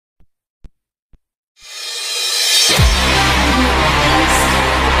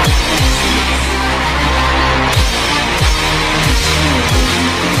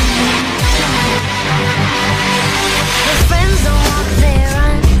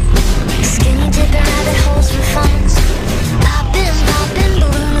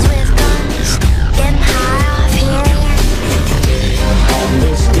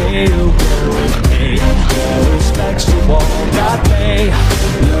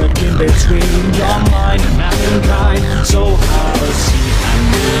between your mind and mankind. So have a seat and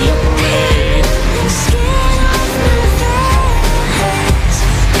be afraid. Skin off my face,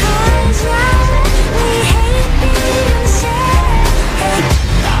 'cause we hate being sad.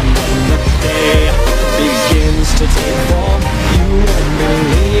 And when the day begins to take form, you won't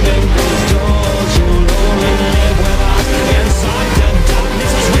believe in those doors. You'll only live with us inside the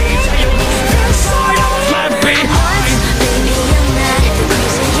darkness as we tell you inside I was left behind. Baby, you're mad, the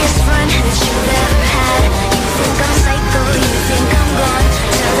craziest fun that you've ever had. You think I'm psycho, you think I'm gone.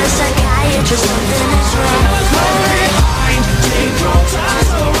 Tell the psychiatrist something is wrong. Behind, take your time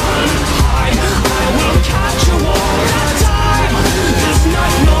to run, hide. I will catch you all the time. This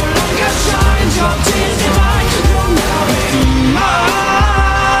night no longer shines. Your tears divine, you'll now be mine.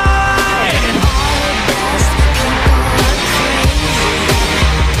 All the best people are crazy.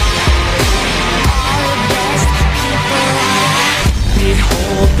 All the best people are.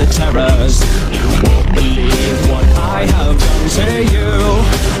 Behold the terrors. You won't believe what I have done to you.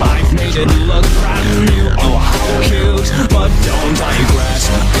 I've made it look brand new. Oh, how cute. But don't I